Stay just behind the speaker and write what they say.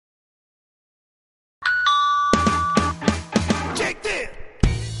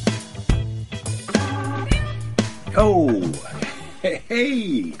Oh,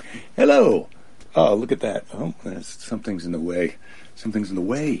 hey, hello. Oh, look at that. Oh, something's in the way. Something's in the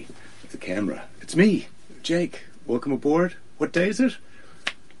way of the camera. It's me, Jake. Welcome aboard. What day is it?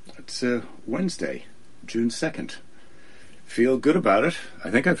 It's Wednesday, June 2nd. Feel good about it. I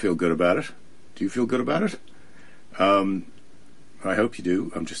think I feel good about it. Do you feel good about it? I hope you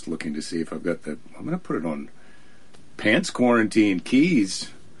do. I'm just looking to see if I've got the... I'm going to put it on pants quarantine keys.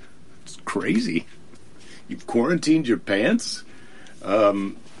 It's crazy. You've quarantined your pants?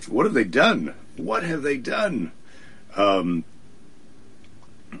 What have they done? What have they done? Well,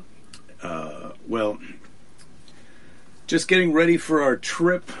 just getting ready for our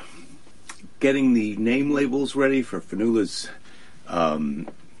trip, getting the name labels ready for Fanula's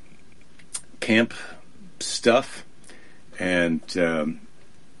camp stuff, and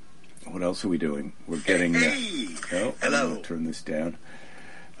what else are we doing? We're getting... hello. I'm going to turn this down.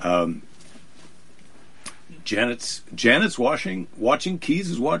 Janet's watching. Keys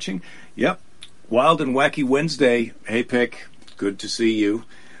is watching. Yep. Wild and Wacky Wednesday. Hey, Pick. Good to see you.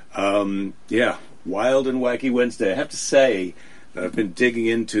 Yeah, Wild and Wacky Wednesday. I have to say that I've been digging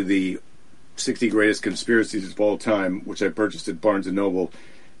into the 60 Greatest Conspiracies of All Time, which I purchased at Barnes & Noble,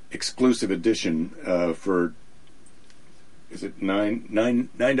 exclusive edition, for, is it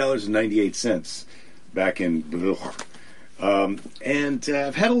 $9.98 back in... and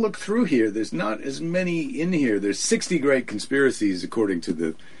I've had a look through here. There's not as many in here. There's 60 great conspiracies according to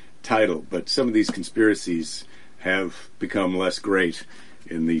the title, but some of these conspiracies have become less great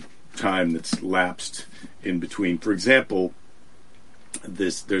in the time that's lapsed in between. For example,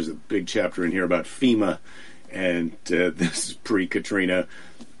 there's a big chapter in here about FEMA, and this is pre-Katrina,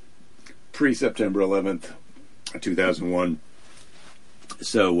 pre-September 11th, 2001.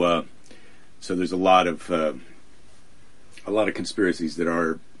 So there's a lot of conspiracies that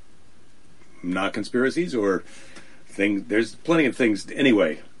are not conspiracies, or things. There's plenty of things.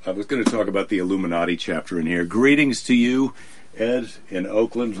 Anyway, I was going to talk about the Illuminati chapter in here. Greetings to you, Ed, in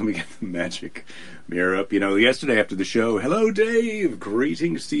Oakland. Let me get the magic mirror up. Yesterday after the show, hello, Dave.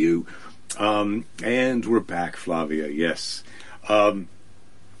 Greetings to you. And we're back, Flavia. Yes.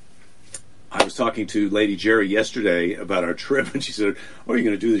 I was talking to Lady Jerry yesterday about our trip, and she said, "Oh, are you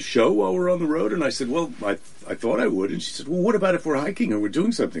going to do the show while we're on the road?" And I said, "Well, I thought I would." And she said, "Well, what about if we're hiking or we're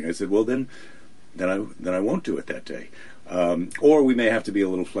doing something?" I said, "Well, then I won't do it that day, or we may have to be a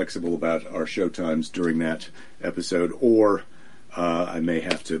little flexible about our show times during that episode, or I may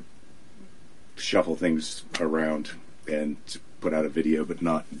have to shuffle things around and put out a video, but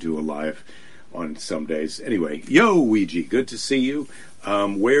not do a live on some days." Anyway, yo, Ouija, good to see you.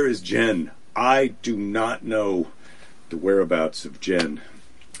 Where is Jen? I do not know the whereabouts of Jen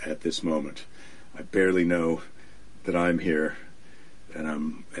at this moment. I barely know that I'm here, and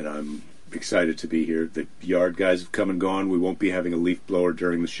I'm excited to be here. The yard guys have come and gone. We won't be having a leaf blower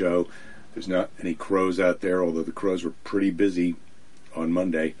during the show. There's not any crows out there, although the crows were pretty busy on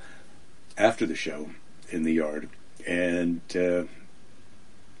Monday after the show in the yard. And so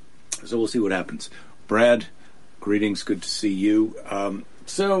we'll see what happens. Brad, greetings. Good to see you.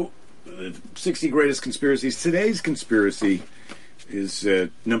 So, 60 Greatest Conspiracies. Today's conspiracy is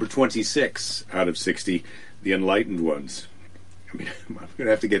number 26 out of 60, the enlightened ones. I mean, I'm going to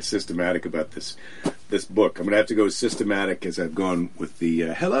have to get systematic about this book. I'm going to have to go as systematic as I've gone with the...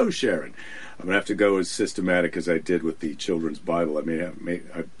 hello, Sharon. I'm going to have to go as systematic as I did with the Children's Bible.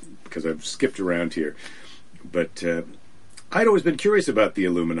 Because I've skipped around here. But I'd always been curious about the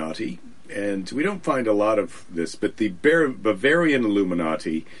Illuminati, and we don't find a lot of this, but the Bavarian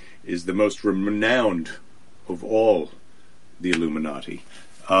Illuminati is the most renowned of all the Illuminati.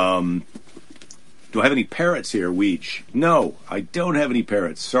 Do I have any parrots here, Weech? No, I don't have any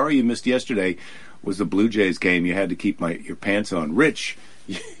parrots. Sorry you missed yesterday. Was the Blue Jays game. You had to keep your pants on. Rich,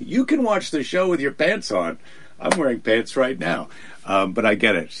 you can watch the show with your pants on. I'm wearing pants right now. But I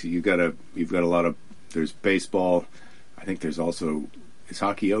get it. You've got a lot of... There's baseball. I think there's also... Is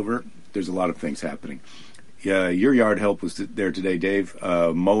hockey over? There's a lot of things happening. Yeah, your yard help was there today, Dave.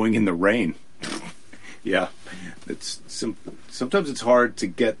 Mowing in the rain. Yeah, sometimes it's hard to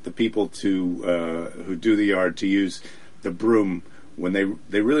get the people who do the yard to use the broom when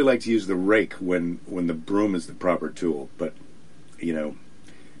they really like to use the rake when the broom is the proper tool. But they're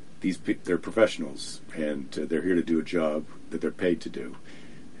professionals, and they're here to do a job that they're paid to do.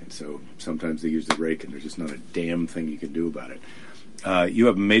 And so sometimes they use the rake, and there's just not a damn thing you can do about it. You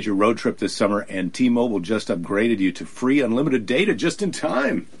have a major road trip this summer, and T-Mobile just upgraded you to free unlimited data just in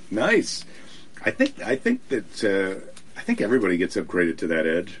time. Nice. I think everybody gets upgraded to that,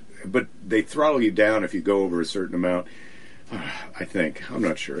 Ed. But they throttle you down if you go over a certain amount. I think. I'm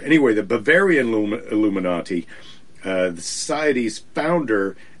not sure. Anyway, the Bavarian Illuminati The society's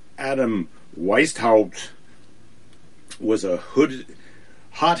founder, Adam Weishaupt, was a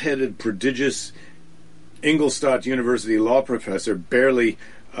hot-headed, prodigious Ingolstadt University law professor, barely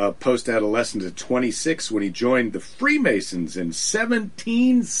post-adolescent at 26 when he joined the Freemasons in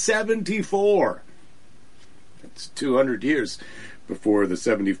 1774. That's 200 years before the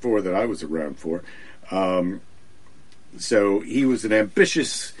 74 that I was around for. So he was an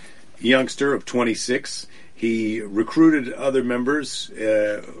ambitious youngster of 26. He recruited other members,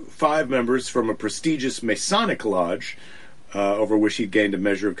 5 members from a prestigious Masonic lodge, over which he gained a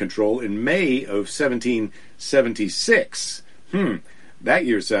measure of control in May of 1776. That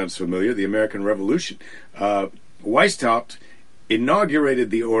year sounds familiar, the American Revolution. Weishaupt inaugurated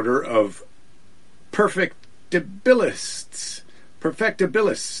the order of perfectibilists,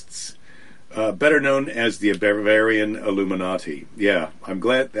 better known as the Bavarian Illuminati. Yeah, I'm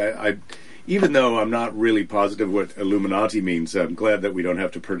glad that even though I'm not really positive what Illuminati means, I'm glad that we don't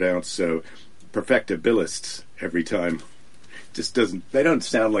have to pronounce perfectibilists every time. They don't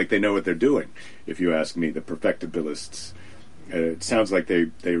sound like they know what they're doing, if you ask me, the perfectibilists. It sounds like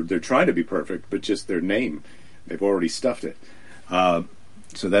they're trying to be perfect, but just their name, they've already stuffed it.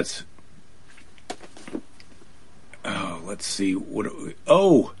 So that's... Oh, let's see.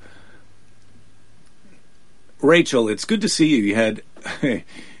 Rachel, it's good to see you.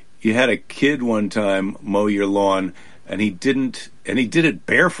 You had a kid one time mow your lawn, and he did it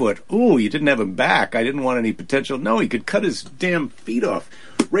barefoot. Ooh, you didn't have him back. I didn't want any potential. No, he could cut his damn feet off.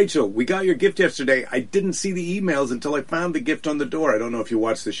 Rachel, we got your gift yesterday. I didn't see the emails until I found the gift on the door. I don't know if you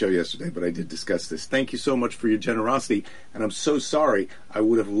watched the show yesterday, but I did discuss this. Thank you so much for your generosity, and I'm so sorry. I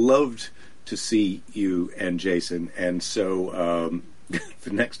would have loved to see you and Jason, and so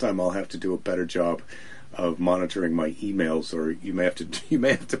the next time I'll have to do a better job of monitoring my emails, or you may have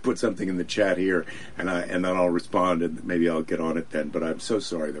to put something in the chat here, and then I'll respond, and maybe I'll get on it then. But I'm so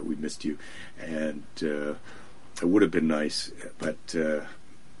sorry that we missed you, and it would have been nice, but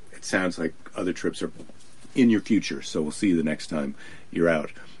it sounds like other trips are in your future, so we'll see you the next time you're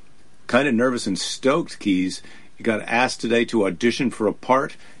out. Kind of nervous and stoked, Keys. You got asked today to audition for a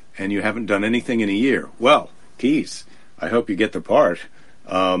part, and you haven't done anything in a year. Well, Keys, I hope you get the part.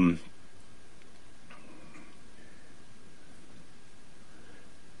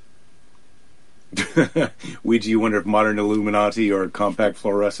 Ouija, you wonder if modern Illuminati or compact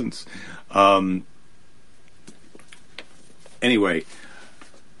fluorescence. Anyway,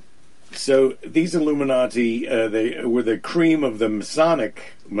 so these Illuminati, they were the cream of the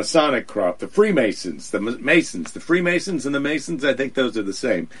Masonic crop, the Freemasons, the Freemasons and the Masons. I think those are the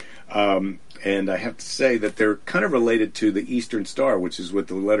same. And I have to say that they're kind of related to the Eastern Star, which is what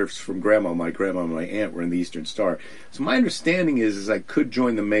the letters from my grandma and my aunt were in the Eastern Star. So my understanding is I could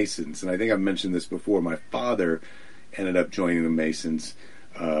join the Masons, and I think I've mentioned this before. My father ended up joining the Masons,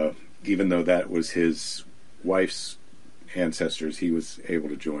 even though that was his wife's ancestors. He was able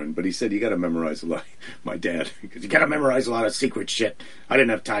to join, but he said, you got to memorize a lot. My dad, because you got to memorize a lot of secret shit. I didn't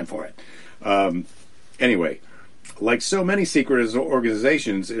have time for it. Anyway, like so many secret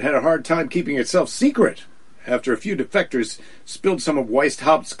organizations, it had a hard time keeping itself secret. After a few defectors spilled some of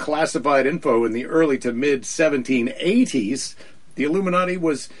Weishaupt's classified info in the early to mid-1780s, the Illuminati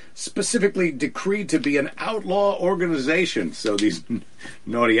was specifically decreed to be an outlaw organization. So these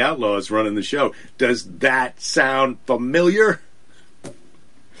naughty outlaws running the show. Does that sound familiar?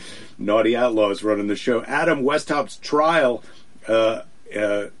 Naughty outlaws running the show. Adam Weishaupt's trial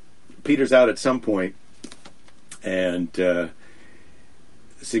peters out at some point. And there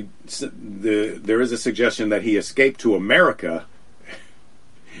is a suggestion that he escaped to America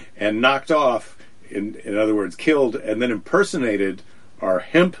and knocked off, in other words, killed and then impersonated our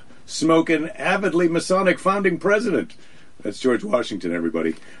hemp-smoking, avidly Masonic founding president. That's George Washington,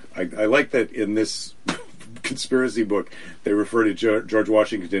 everybody. I like that in this conspiracy book they refer to George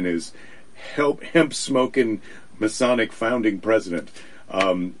Washington as hemp-smoking Masonic founding president.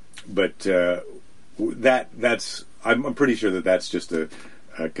 That's I'm pretty sure that's just a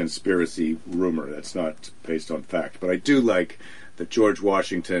conspiracy rumor. That's not based on fact. But I do like that George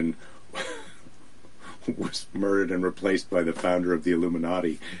Washington was murdered and replaced by the founder of the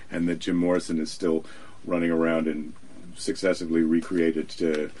Illuminati, and that Jim Morrison is still running around and successively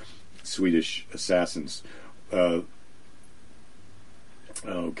recreated Swedish assassins.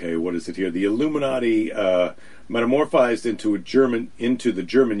 Okay, what is it here? The Illuminati metamorphized into the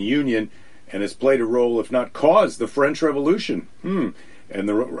German Union, and has played a role, if not caused, the French Revolution. And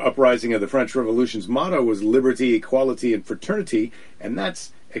the uprising of the French Revolution's motto was liberty, equality, and fraternity, and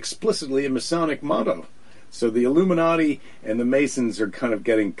that's explicitly a Masonic motto. So the Illuminati and the Masons are kind of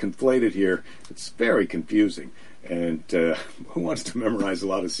getting conflated here. It's very confusing. And who wants to memorize a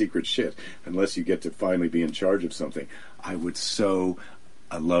lot of secret shit unless you get to finally be in charge of something? I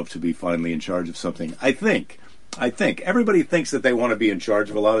love to be finally in charge of something. I think everybody thinks that they want to be in charge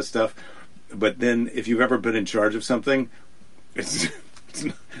of a lot of stuff, but then if you've ever been in charge of something, it's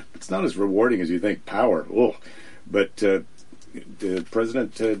not as rewarding as you think. Power, but the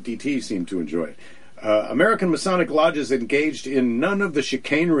President DT seemed to enjoy it. American Masonic lodges engaged in none of the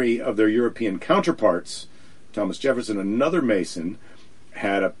chicanery of their European counterparts. Thomas Jefferson, another Mason,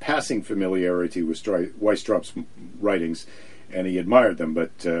 had a passing familiarity with Weisstraup's writings, and he admired them,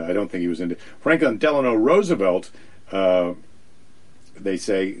 but I don't think he was into... Franklin Delano Roosevelt, they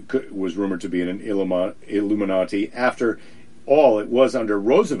say, was rumored to be in an Illuminati. After all, it was under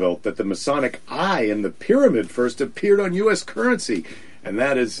Roosevelt that the Masonic eye in the pyramid first appeared on U.S. currency. And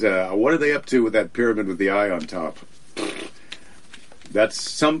that is, what are they up to with that pyramid with the eye on top? That's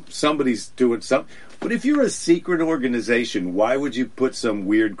somebody's doing something. But if you're a secret organization, why would you put some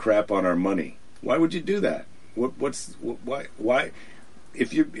weird crap on our money? Why would you do that? Why?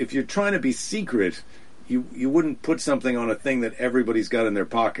 If you're trying to be secret, you wouldn't put something on a thing that everybody's got in their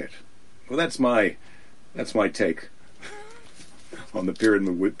pocket. Well, that's my take on the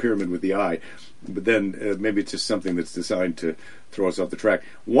pyramid with the eye. But then maybe it's just something that's designed to throw us off the track.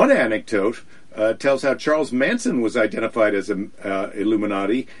 One anecdote tells how Charles Manson was identified as an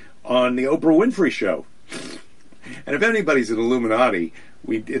Illuminati on the Oprah Winfrey Show. And if anybody's an Illuminati,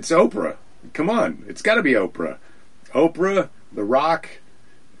 it's Oprah. Come on, it's got to be Oprah. Oprah, The Rock,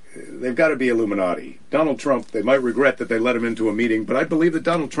 they've got to be Illuminati. Donald Trump, they might regret that they let him into a meeting, but I believe that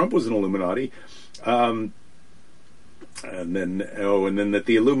Donald Trump was an Illuminati. And then that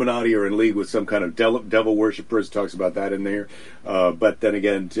the Illuminati are in league with some kind of devil worshippers. Talks about that in there. But then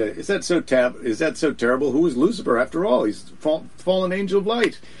again, is that so terrible? Who was Lucifer after all? He's fallen angel of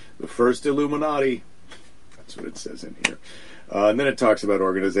light, the first Illuminati. That's what it says in here. And then it talks about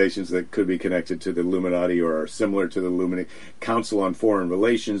organizations that could be connected to the Illuminati or are similar to the Illuminati. Council on Foreign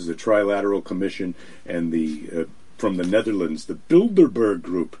Relations, the Trilateral Commission, and the from the Netherlands, the Bilderberg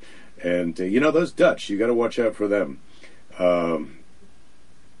Group. And those Dutch, you got to watch out for them.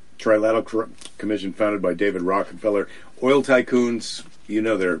 Trilateral Commission founded by David Rockefeller. Oil tycoons,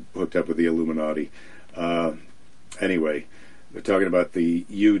 they're hooked up with the Illuminati. Anyway, they're talking about the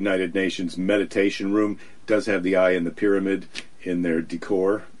United Nations meditation room. Does have the eye in the pyramid in their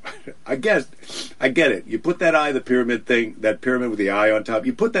decor. I get it. You put that eye, the pyramid thing, that pyramid with the eye on top,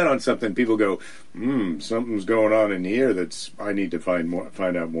 you put that on something, people go, something's going on in here that's I need to find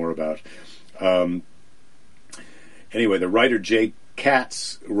out more about. Anyway, the writer Jay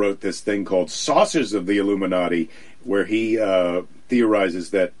Katz wrote this thing called Saucers of the Illuminati, where he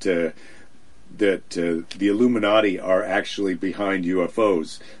theorizes that the Illuminati are actually behind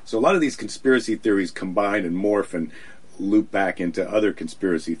UFOs. So a lot of these conspiracy theories combine and morph and loop back into other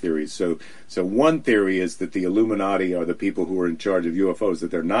conspiracy theories. So one theory is that the Illuminati are the people who are in charge of UFOs, that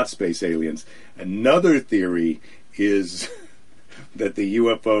they're not space aliens. Another theory is that the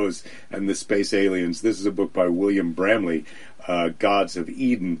UFOs and the space aliens, this is a book by William Bramley, Gods of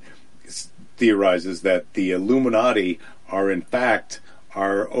Eden, theorizes that the Illuminati are in fact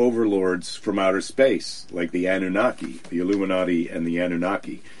our overlords from outer space, like the Anunnaki, the Illuminati and the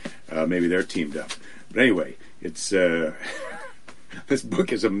Anunnaki. Maybe they're teamed up. But anyway, it's this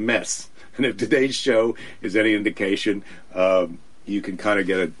book is a mess. And if today's show is any indication, you can kind of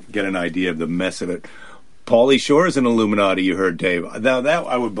get an idea of the mess of it. Pauly Shore is an Illuminati, you heard, Dave. Now, that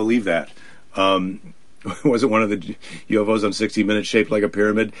I would believe that. Was it one of the UFOs on 60 Minutes shaped like a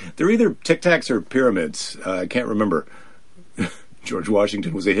pyramid? They're either Tic Tacs or pyramids. I can't remember. George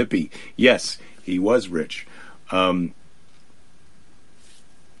Washington was a hippie. Yes, he was rich.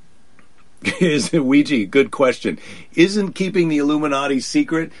 Is it Ouija? Good question. Isn't keeping the Illuminati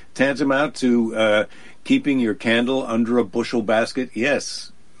secret tantamount to keeping your candle under a bushel basket?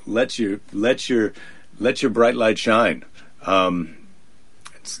 Yes. Let your bright light shine.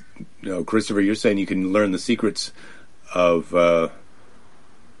 Christopher, you're saying you can learn the secrets of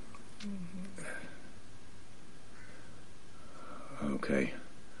okay.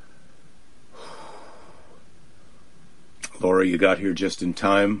 Laura, you got here just in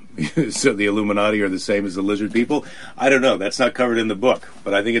time. So the Illuminati are the same as the lizard people? I don't know. That's not covered in the book.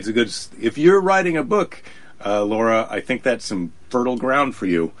 But I think it's a good... If you're writing a book, Laura, I think that's some fertile ground for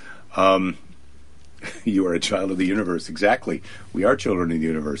you. You are a child of the universe. Exactly. We are children of the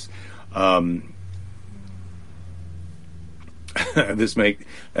universe. That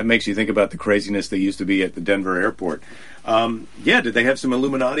makes you think about the craziness that used to be at the Denver airport. Yeah, did they have some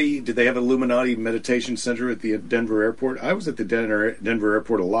Illuminati? Did they have an Illuminati meditation center at the Denver airport? I was at the Denver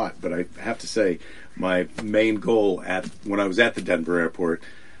airport a lot, but I have to say my main goal when I was at the Denver airport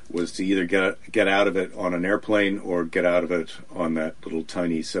was to either get out of it on an airplane or get out of it on that little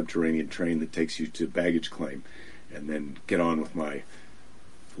tiny subterranean train that takes you to baggage claim, and then get on with my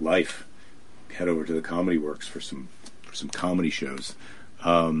life. Head over to the Comedy Works for some comedy shows.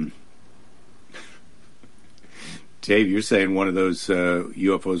 Dave, you're saying one of those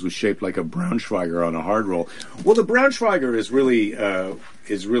UFOs was shaped like a Braunschweiger on a hard roll. Well, the Braunschweiger is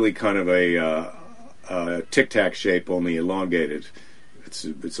really kind of a tic tac shape, only elongated.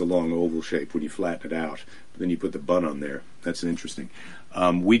 It's a long oval shape when you flatten it out. But then you put the bun on there. That's interesting.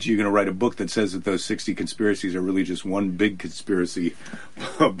 Ouija, you're going to write a book that says that those 60 conspiracies are really just one big conspiracy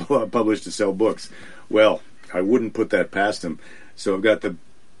published to sell books. Well, I wouldn't put that past him. So I've got the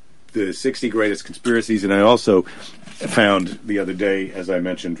 60 greatest conspiracies, and I also found the other day, as I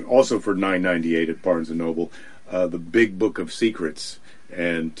mentioned, also for $9.98 at Barnes & Noble, the Big Book of Secrets.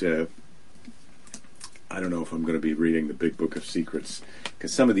 And I don't know if I'm going to be reading the Big Book of Secrets,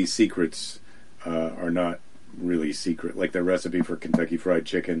 because some of these secrets are not really secret, like the recipe for Kentucky Fried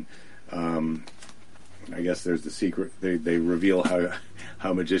Chicken. I guess there's the secret. They reveal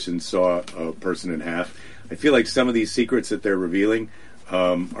how magicians saw a person in half. I feel like some of these secrets that they're revealing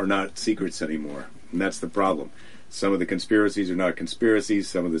are not secrets anymore, and that's the problem. Some of the conspiracies are not conspiracies.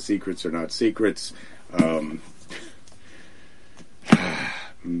 Some of the secrets are not secrets. A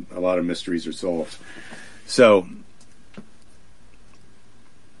lot of mysteries are solved. So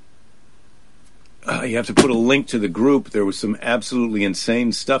you have to put a link to the group. There was some absolutely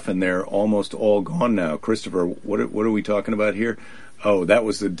insane stuff in there, almost all gone now. Christopher, what are we talking about here? Oh, that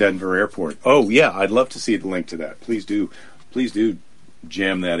was the Denver airport. Oh, yeah, I'd love to see the link to that. Please do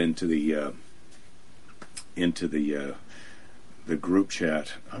jam that into the group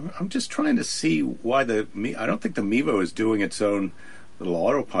chat. I'm just trying to see why I don't think the Mevo is doing its own little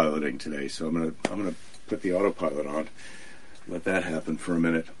autopiloting today, so I'm gonna put the autopilot on. Let that happen for a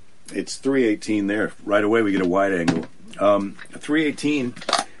minute. It's 3:18 there. Right away we get a wide angle. 3:18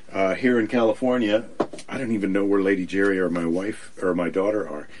 here in California. I don't even know where Lady Jerry or my wife or my daughter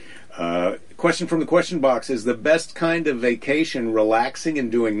are. Question from the question box: is the best kind of vacation relaxing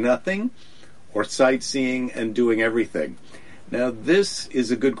and doing nothing, or sightseeing and doing everything? Now, this is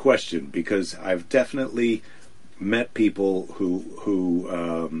a good question, because I've definitely met people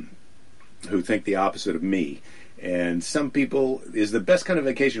who think the opposite of me. And some people, is the best kind of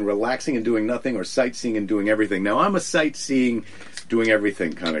vacation relaxing and doing nothing, or sightseeing and doing everything? Now, I'm a sightseeing, doing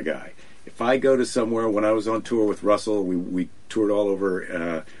everything kind of guy. If I go to somewhere, when I was on tour with Russell, we toured all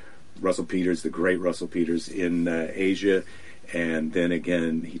over Russell Peters, the great Russell Peters, in Asia, and then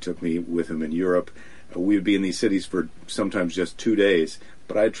again, he took me with him in Europe. We would be in these cities for sometimes just 2 days,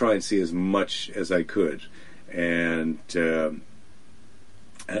 but I'd try and see as much as I could. And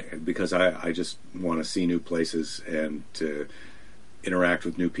because I just want to see new places and interact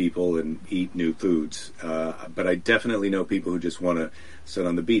with new people and eat new foods. But I definitely know people who just want to sit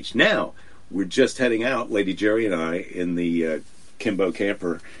on the beach. Now, we're just heading out, Lady Jerry and I, in the Kimbo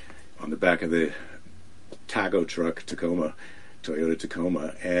camper on the back of the Tago truck, Toyota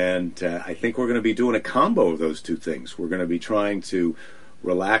Tacoma. And I think we're going to be doing a combo of those two things. We're going to be trying to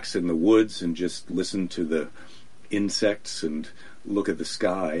relax in the woods and just listen to the insects and look at the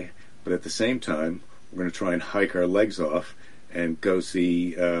sky, but at the same time we're going to try and hike our legs off and go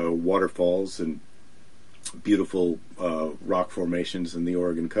see waterfalls and beautiful rock formations in the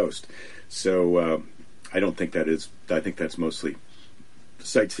Oregon coast. So I think that's mostly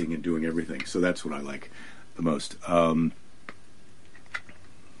sightseeing and doing everything. So that's what I like the most.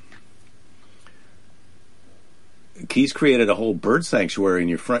 Keys created a whole bird sanctuary in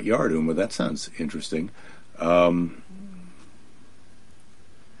your front yard, Uma. That sounds interesting.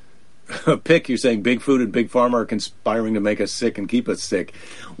 Pick, you're saying big food and big pharma are conspiring to make us sick and keep us sick.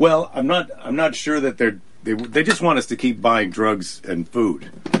 Well, I'm not sure that they just want us to keep buying drugs and food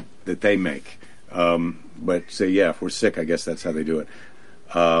that they make. But say, yeah, if we're sick, I guess that's how they do it.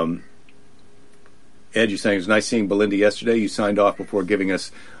 Ed, you're saying it was nice seeing Belinda yesterday. You signed off before giving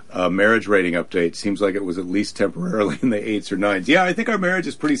us a marriage rating update. Seems like it was at least temporarily in the 8s or 9s. Yeah, I think our marriage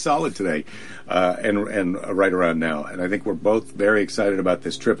is pretty solid today, and right around now. And I think we're both very excited about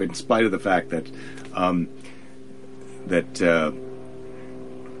this trip, in spite of the fact that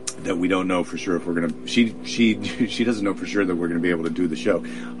that we don't know for sure if we're going to. She doesn't know for sure that we're going to be able to do the show.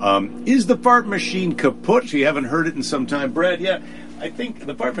 Is the fart machine kaput? You haven't heard it in some time, Brad. Yeah, I think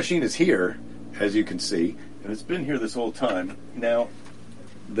the fart machine is here, as you can see, and it's been here this whole time. Now,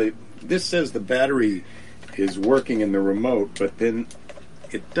 this says the battery is working in the remote, but then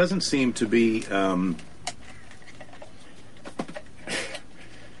it doesn't seem to be. It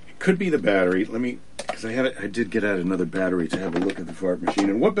could be the battery. Let me, because I did get out another battery to have a look at the fart machine.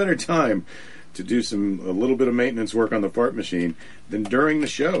 And what better time to do a little bit of maintenance work on the fart machine than during the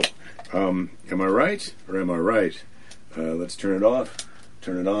show? Am I right or am I right? Let's turn it off,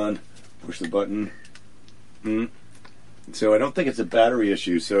 turn it on, push the button. So I don't think it's a battery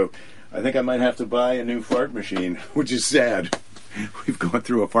issue. So I think I might have to buy a new fart machine, which is sad. We've gone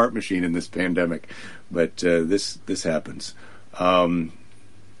through a fart machine in this pandemic, but this happens.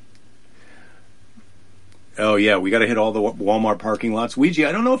 Oh yeah, we got to hit all the Walmart parking lots. Ouija,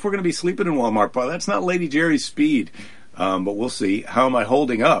 I don't know if we're going to be sleeping in Walmart. That's not Lady Jerry's speed, but we'll see. How am I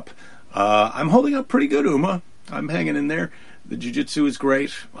holding up? I'm holding up pretty good, Uma. I'm hanging in there. The jiu-jitsu is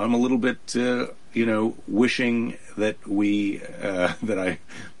great. I'm a little bit, wishing that that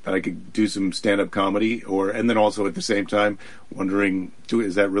I could do some stand-up comedy, and then also at the same time wondering,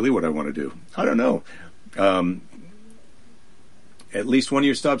 is that really what I want to do? I don't know. At least one of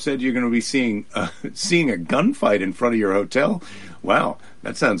your stops said you're going to be seeing a gunfight in front of your hotel. Wow,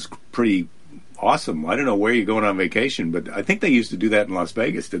 that sounds pretty awesome. I don't know where you're going on vacation, but I think they used to do that in Las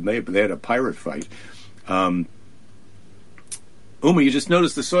Vegas, didn't they? But they had a pirate fight. Uma, you just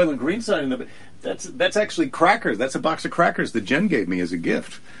noticed the Soylent Green sign in the. That's actually crackers. That's a box of crackers that Jen gave me as a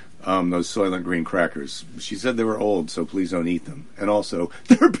gift. Those Soylent Green crackers. She said they were old, so please don't eat them. And also,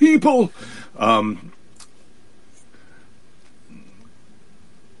 they're people.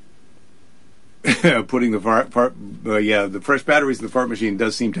 Putting the fresh batteries in the fart machine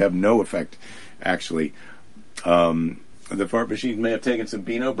does seem to have no effect. Actually, the fart machine may have taken some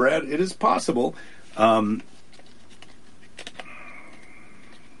Beano bread. It is possible.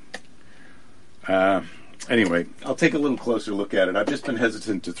 Anyway, I'll take a little closer look at it. I've just been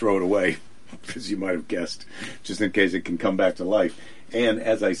hesitant to throw it away, as you might have guessed, just in case it can come back to life. And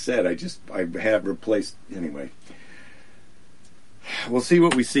as I said, I have replaced anyway. We'll see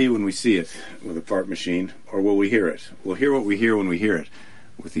what we see when we see it with a fart machine, or will we hear it? We'll hear what we hear when we hear it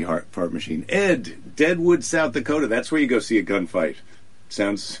with the fart machine. Ed, Deadwood, South Dakota. That's where you go see a gunfight.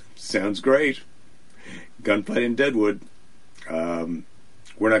 Sounds great. Gunfight in Deadwood. We're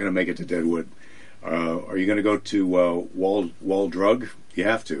not going to make it to Deadwood. Are you going to go to Wall Drug? You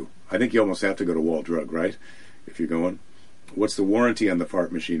have to. I think you almost have to go to Wall Drug, right? If you're going. What's the warranty on the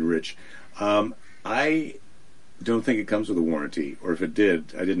fart machine, Rich? I don't think it comes with a warranty, or if it did,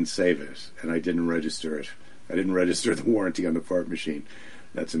 I didn't save it, and I didn't register it. I didn't register the warranty on the fart machine.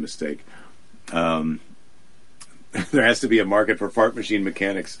 That's a mistake. There has to be a market for fart machine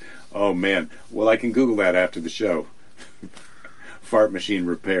mechanics. Oh, man. Well, I can Google that after the show. Fart machine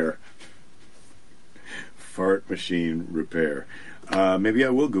repair. Fart machine repair. Maybe I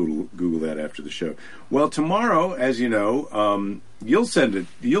will Google that after the show. Well, tomorrow, as you know, you'll send it.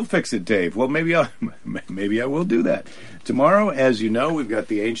 You'll fix it, Dave. Well, maybe I will do that tomorrow. As you know, we've got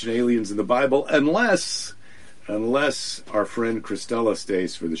the ancient aliens in the Bible, unless our friend Christella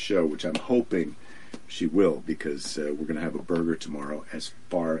stays for the show, which I'm hoping she will, because we're going to have a burger tomorrow, as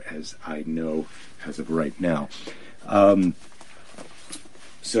far as I know as of right now.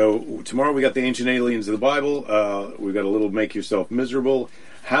 So tomorrow we got the ancient aliens of the Bible. We've got a little make yourself miserable.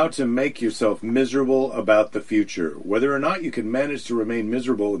 How to make yourself miserable about the future. Whether or not you can manage to remain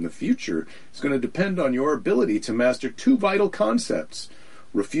miserable in the future is going to depend on your ability to master two vital concepts.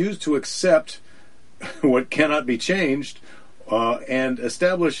 Refuse to accept what cannot be changed, and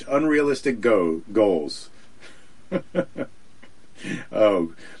establish unrealistic goals.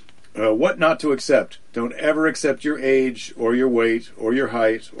 What not to accept. Don't ever accept your age, or your weight, or your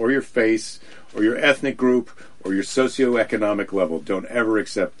height, or your face, or your ethnic group, or your socioeconomic level. Don't ever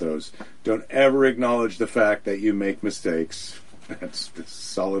accept those. Don't ever acknowledge the fact that you make mistakes. That's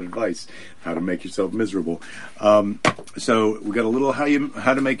solid advice. How to make yourself miserable. So we got a little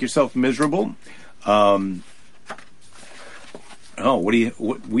how to make yourself miserable. Ouija,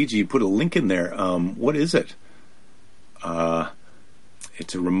 you put a link in there. What is it?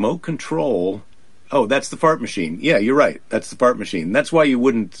 It's a remote control. Oh, that's the fart machine. Yeah, you're right. That's the fart machine. That's why you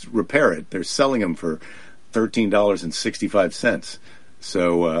wouldn't repair it. They're selling them for $13.65.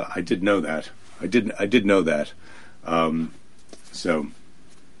 So I did know that. I did know that. So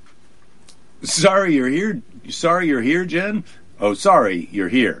sorry you're here. Sorry you're here, Jen. Oh, sorry you're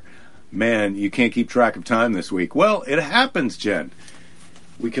here. Man, you can't keep track of time this week. Well, it happens, Jen.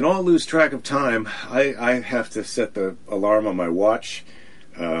 We can all lose track of time. I have to set the alarm on my watch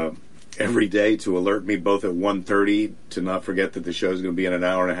every day to alert me both at 1:30 to not forget that the show's going to be in an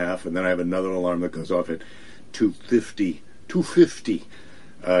hour and a half, and then I have another alarm that goes off at 2:50.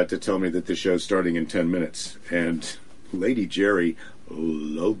 to tell me that the show's starting in 10 minutes. And Lady Jerry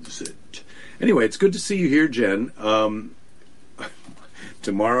loves it. Anyway, it's good to see you here, Jen.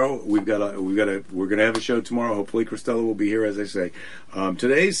 Tomorrow we're gonna have a show tomorrow. Hopefully, Christella will be here, as I say.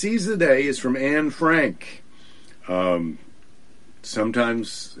 Today's Seize the Day is from Anne Frank.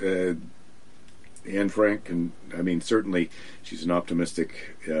 Sometimes Anne Frank, certainly she's an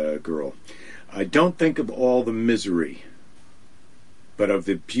optimistic girl. I don't think of all the misery, but of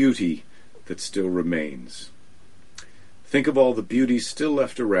the beauty that still remains. Think of all the beauty still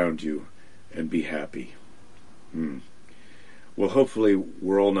left around you, and be happy. Well, hopefully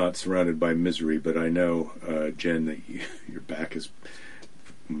we're all not surrounded by misery, but I know, Jen, that your back is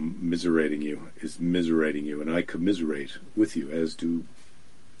miserating you, and I commiserate with you, as do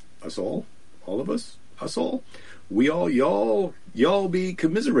us all of us, we all, y'all be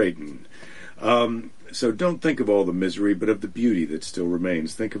commiserating. So don't think of all the misery, but of the beauty that still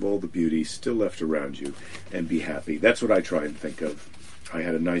remains. Think of all the beauty still left around you, and be happy. That's what I try and think of. I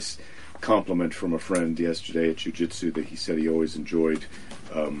had a nice compliment from a friend yesterday at jiu-jitsu that he said he always enjoyed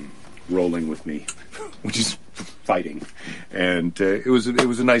rolling with me, which is fighting, and it was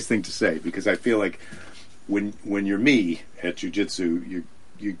a nice thing to say, because I feel like when you're me at jiu-jitsu,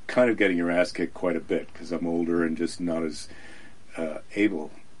 you're kind of getting your ass kicked quite a bit, because I'm older and just not as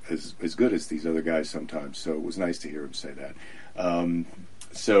able, as good as these other guys sometimes. So it was nice to hear him say that.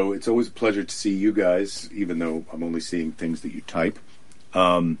 So it's always a pleasure to see you guys, even though I'm only seeing things that you type.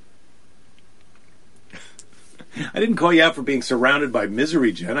 I didn't call you out for being surrounded by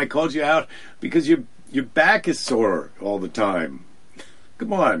misery, Jen. I called you out because your back is sore all the time.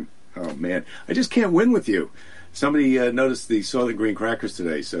 Come on. Oh, man. I just can't win with you. Somebody noticed the Soylent Green crackers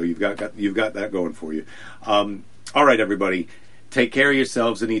today, so you've got that going for you. All right, everybody. Take care of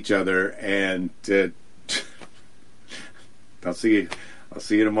yourselves and each other, and I'll see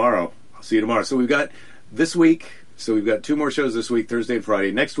you tomorrow. So we've got this week. So we've got 2 more shows this week, Thursday and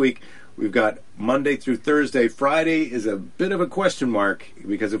Friday. Next week, we've got Monday through Thursday. Friday is a bit of a question mark,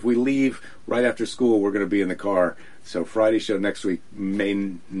 because if we leave right after school, we're going to be in the car. So Friday show next week may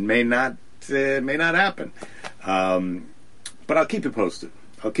not happen. But I'll keep you posted.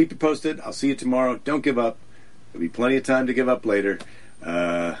 I'll see you tomorrow. Don't give up. There'll be plenty of time to give up later.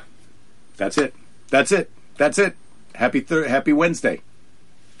 That's it. Happy Wednesday.